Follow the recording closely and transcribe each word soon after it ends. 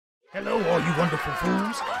Hello, all you wonderful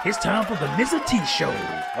fools. It's time for the Mr. T Show.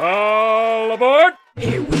 All aboard!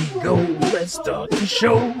 Here we go, let's start the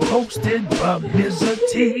show. Hosted by Mr.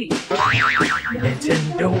 T.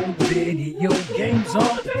 Nintendo video games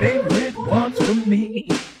are the favorite ones for me.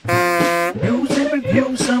 News and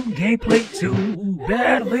reviews, some gameplay too.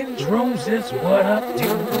 Battling drones is what I do.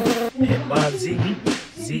 M-I-Z-Z-A-H,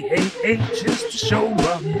 it's the show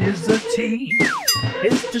by Mr. T.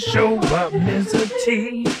 It's the show by Mr.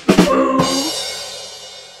 T.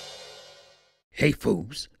 Hey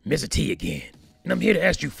fools, Mr. T again. And I'm here to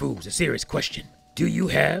ask you fools a serious question. Do you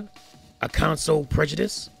have a console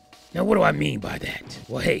prejudice? Now what do I mean by that?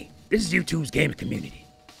 Well hey, this is YouTube's gaming community.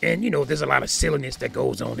 And you know, there's a lot of silliness that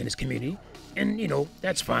goes on in this community. And you know,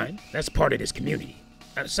 that's fine. That's part of this community.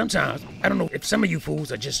 Sometimes, I don't know if some of you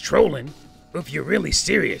fools are just trolling, or if you're really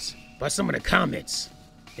serious by some of the comments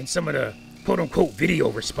and some of the quote-unquote video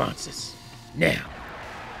responses. Now,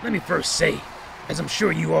 let me first say, as I'm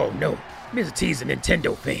sure you all know, Mr. T is a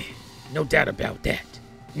Nintendo fan. No doubt about that.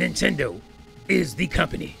 Nintendo is the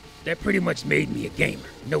company that pretty much made me a gamer,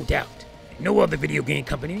 no doubt. No other video game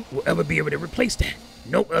company will ever be able to replace that.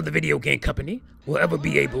 No other video game company will ever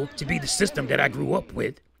be able to be the system that I grew up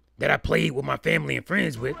with, that I played with my family and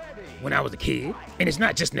friends with when I was a kid. And it's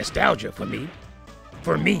not just nostalgia for me.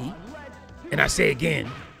 For me, and I say again,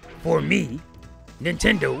 for me,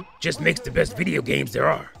 Nintendo just makes the best video games there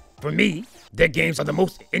are. For me, their games are the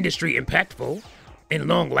most industry impactful and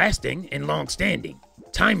long-lasting and long-standing.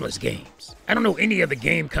 Timeless games. I don't know any other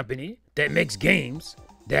game company that makes games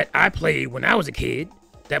that I played when I was a kid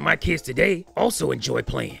that my kids today also enjoy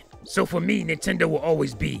playing. So for me, Nintendo will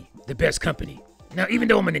always be the best company. Now, even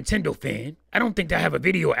though I'm a Nintendo fan, I don't think that I have a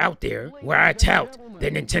video out there where I tout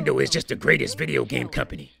that Nintendo is just the greatest video game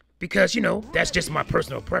company. Because, you know, that's just my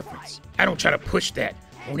personal preference. I don't try to push that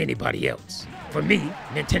on anybody else. For me,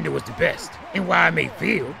 Nintendo is the best. And while I may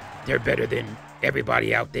feel they're better than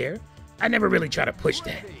everybody out there, I never really try to push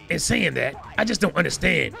that. In saying that, I just don't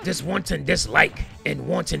understand this wanton dislike and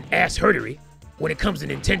wanton ass-hurtery when it comes to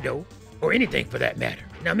Nintendo, or anything for that matter.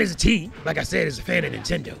 Now, Mr. T, like I said, is a fan of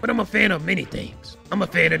Nintendo, but I'm a fan of many things. I'm a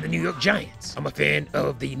fan of the New York Giants. I'm a fan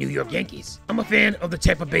of the New York Yankees. I'm a fan of the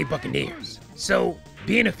Tampa Bay Buccaneers. So,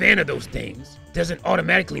 being a fan of those things doesn't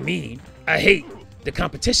automatically mean I hate the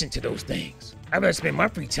competition to those things. I rather spend my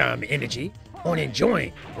free time and energy on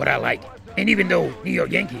enjoying what I like. And even though New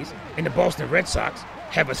York Yankees and the Boston Red Sox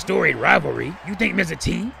have a storied rivalry, you think Mr.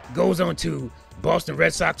 T goes on to Boston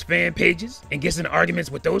Red Sox fan pages and gets in arguments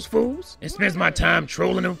with those fools and spends my time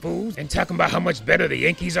trolling them fools and talking about how much better the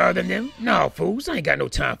Yankees are than them? No, fools, I ain't got no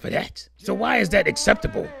time for that. So why is that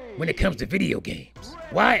acceptable when it comes to video games?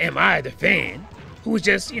 Why am I the fan who's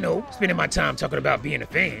just, you know, spending my time talking about being a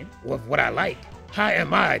fan of what I like? How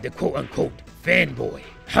am I the quote-unquote fanboy?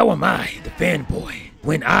 How am I the fanboy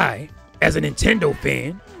when I, as a Nintendo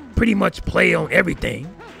fan, pretty much play on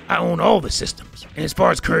everything? I own all the systems. And as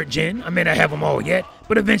far as current gen, I may not have them all yet,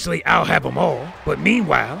 but eventually I'll have them all. But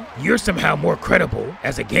meanwhile, you're somehow more credible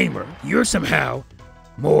as a gamer. You're somehow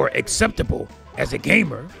more acceptable as a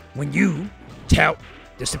gamer when you tout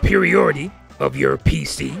the superiority of your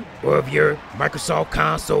PC or of your Microsoft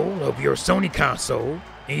console, of your Sony console,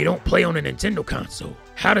 and you don't play on a Nintendo console.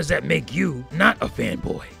 How does that make you not a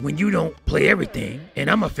fanboy when you don't play everything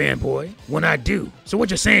and I'm a fanboy when I do? So what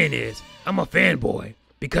you're saying is I'm a fanboy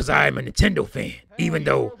because I am a Nintendo fan, even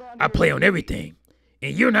though I play on everything.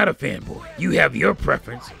 And you're not a fanboy. You have your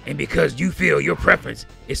preference, and because you feel your preference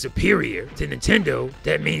is superior to Nintendo,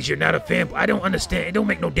 that means you're not a fanboy. I don't understand. It don't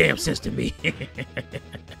make no damn sense to me.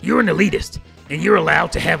 You're an elitist, and you're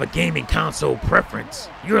allowed to have a gaming console preference.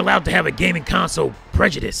 You're allowed to have a gaming console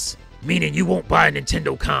prejudice, meaning you won't buy a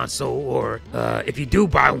Nintendo console, or if you do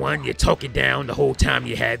buy one, you talk it down the whole time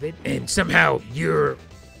you have it, and somehow you're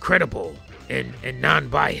credible and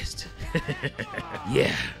non-biased.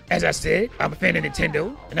 Yeah. As I said, I'm a fan of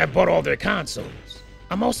Nintendo, and I bought all their consoles.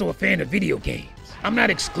 I'm also a fan of video games. I'm not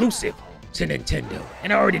exclusive to Nintendo,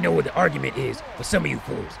 and I already know what the argument is for some of you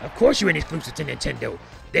fools. Of course you're an exclusive to Nintendo.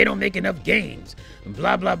 They don't make enough games,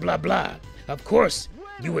 blah, blah, blah, blah. Of course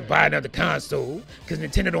you would buy another console, because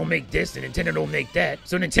Nintendo don't make this and Nintendo don't make that.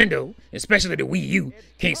 So Nintendo, especially the Wii U,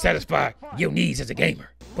 can't satisfy your needs as a gamer.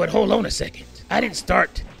 But hold on a second. I didn't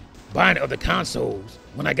start buying other consoles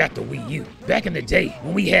when I got the Wii U. Back in the day,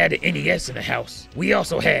 when we had an NES in the house, we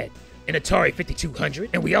also had an Atari 5200,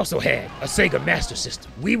 and we also had a Sega Master System.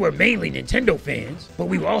 We were mainly Nintendo fans, but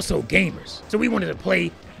we were also gamers. So we wanted to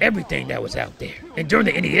play everything that was out there. And during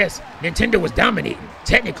the NES, Nintendo was dominating.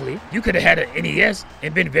 Technically, you could have had an NES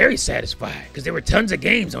and been very satisfied because there were tons of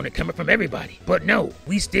games on it coming from everybody. But no,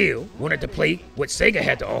 we still wanted to play what Sega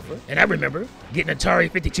had to offer. And I remember getting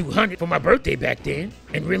Atari 5200 for my birthday back then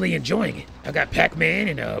and really enjoying it. I got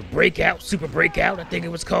Pac-Man and Breakout, Super Breakout, I think it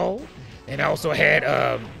was called. And I also had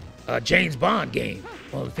a James Bond game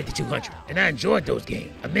on the 5200, and I enjoyed those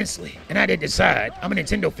games immensely. And I did decide I'm a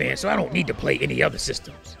Nintendo fan, so I don't need to play any other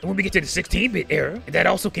systems. And when we get to the 16-bit era, that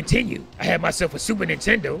also continued. I had myself a Super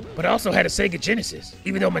Nintendo, but I also had a Sega Genesis.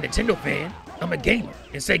 Even though I'm a Nintendo fan, I'm a gamer,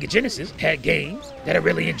 and Sega Genesis had games that I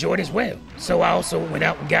really enjoyed as well. So I also went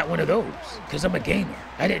out and got one of those, because I'm a gamer.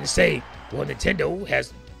 I didn't say, well, Nintendo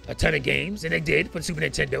has a ton of games, and they did for the Super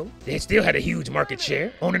Nintendo. They still had a huge market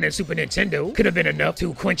share. Owning a Super Nintendo could have been enough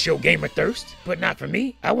to quench your gamer thirst, but not for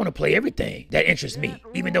me. I want to play everything that interests me,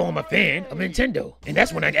 even though I'm a fan of Nintendo. And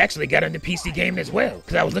that's when I actually got into PC gaming as well,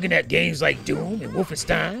 because I was looking at games like Doom and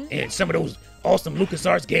Wolfenstein and some of those awesome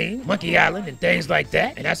LucasArts games, Monkey Island and things like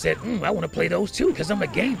that. And I said, I want to play those too because I'm a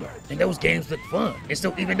gamer and those games look fun. And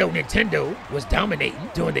so even though Nintendo was dominating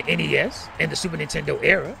during the NES and the Super Nintendo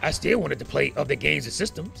era, I still wanted to play other games and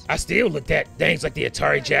systems. I still looked at things like the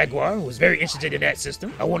Atari Jaguar, was very interested in that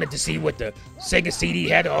system. I wanted to see what the Sega CD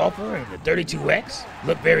had to offer, and the 32X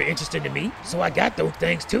looked very interesting to me. So I got those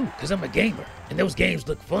things too because I'm a gamer. And those games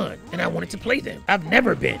look fun, and I wanted to play them. I've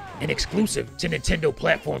never been an exclusive to Nintendo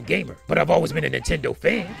platform gamer, but I've always been a Nintendo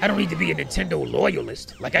fan. I don't need to be a Nintendo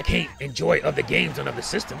loyalist, like I can't enjoy other games on other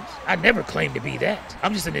systems. I never claimed to be that.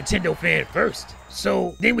 I'm just a Nintendo fan first.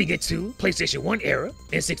 So then we get to PlayStation 1 era,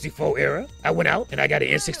 N64 era. I went out and I got an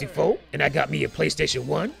N64, and I got me a PlayStation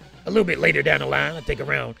 1 a little bit later down the line, I think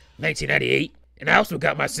around 1998. And I also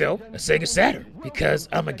got myself a Sega Saturn because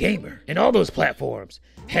I'm a gamer. And all those platforms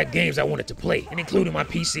had games I wanted to play, and including my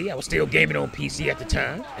PC. I was still gaming on PC at the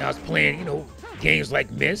time. And I was playing, games like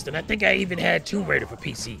Myst, and I think I even had Tomb Raider for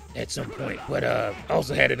PC at some point. But I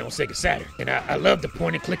also had it on Sega Saturn. And I love the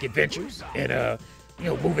point-and-click adventures, and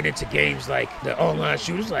moving into games like the online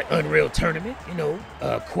shooters like Unreal Tournament,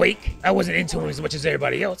 Quake. I wasn't into them as much as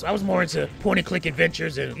everybody else. I was more into point-and-click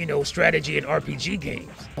adventures and, strategy and RPG games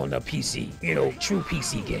on the PC, true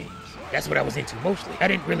PC games. That's what I was into mostly. I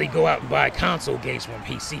didn't really go out and buy console games from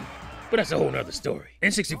PC. But that's a whole nother story.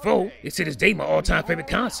 N64 is to this day my all-time favorite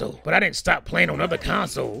console, but I didn't stop playing on other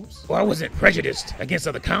consoles, or I wasn't prejudiced against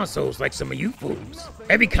other consoles like some of you fools.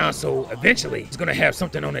 Every console eventually is gonna have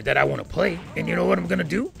something on it that I wanna play, and you know what I'm gonna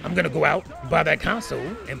do? I'm gonna go out, buy that console,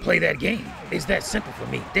 and play that game. It's that simple for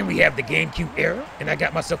me. Then we have the GameCube era, and I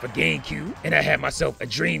got myself a GameCube, and I had myself a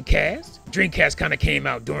Dreamcast. Dreamcast kind of came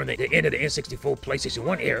out during the end of the N64 PlayStation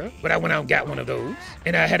 1 era, but I went out and got one of those.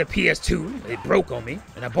 And I had a PS2, it broke on me,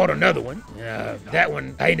 and I bought another one. That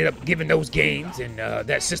one, I ended up giving those games and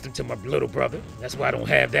that system to my little brother. That's why I don't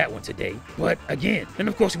have that one today. But again, and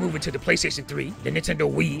of course we move into the PlayStation 3, the Nintendo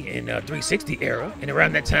Wii and 360 era. And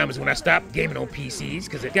around that time is when I stopped gaming on PCs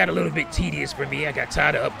because it got a little bit tedious for me. I got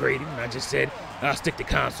tired of upgrading, and I just said, I'll stick to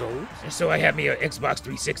consoles. And so I had me an Xbox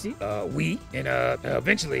 360, Wii, and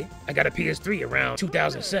eventually I got a PS3 around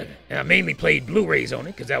 2007. And I mainly played Blu-rays on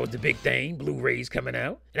it because that was the big thing, Blu-rays coming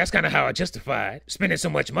out. And that's kind of how I justified spending so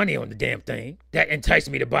much money on the damn thing. That enticed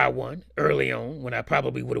me to buy one early on when I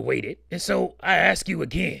probably would have waited. And so I ask you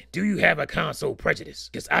again, do you have a console prejudice?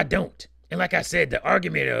 Because I don't. And like I said, the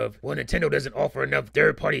argument of, well, Nintendo doesn't offer enough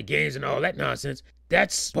third-party games and all that nonsense,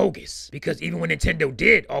 that's bogus. Because even when Nintendo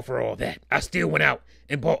did offer all that, I still went out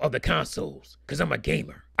and bought other consoles because I'm a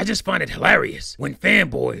gamer. I just find it hilarious when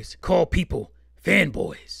fanboys call people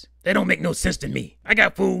fanboys. They don't make no sense to me. I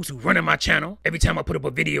got fools who run on my channel every time I put up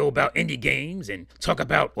a video about indie games and talk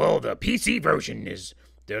about, well, the PC version is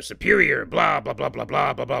the superior, blah, blah, blah, blah,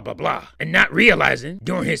 blah, blah, blah, blah, blah. And not realizing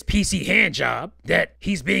during his PC hand job that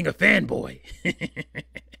he's being a fanboy.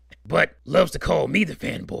 But loves to call me the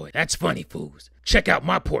fanboy. That's funny, fools. Check out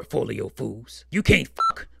my portfolio, fools. You can't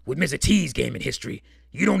fuck with Mr. T's gaming history.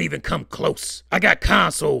 You don't even come close. I got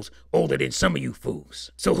consoles older than some of you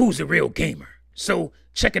fools. So who's the real gamer? So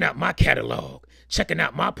checking out my catalog, checking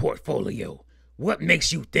out my portfolio, what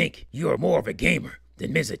makes you think you're more of a gamer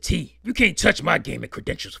than Mr. T? You can't touch my gaming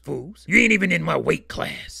credentials, fools. You ain't even in my weight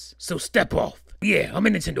class. So step off. Yeah, I'm a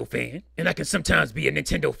Nintendo fan, and I can sometimes be a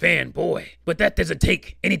Nintendo fanboy, but that doesn't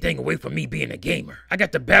take anything away from me being a gamer. I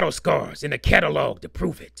got the battle scars in the catalog to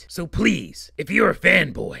prove it. So please, if you're a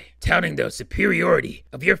fanboy touting the superiority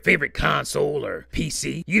of your favorite console or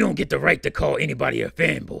PC, you don't get the right to call anybody a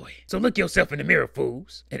fanboy. So look yourself in the mirror,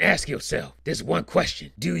 fools, and ask yourself this one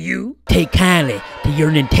question. Do you take kindly to your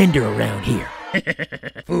Nintendo around here?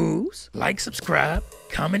 Fools, like, subscribe,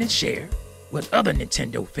 comment, and share. with other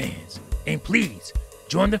Nintendo fans. And please,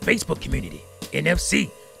 join the Facebook community,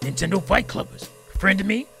 NFC, Nintendo Fight Clubbers. Friend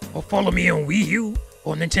me or follow me on Wii U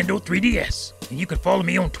or Nintendo 3DS. And you can follow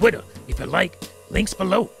me on Twitter if you like. Links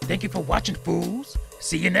below. Thank you for watching, fools.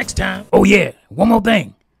 See you next time. Oh yeah, one more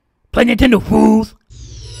thing. Play Nintendo, fools.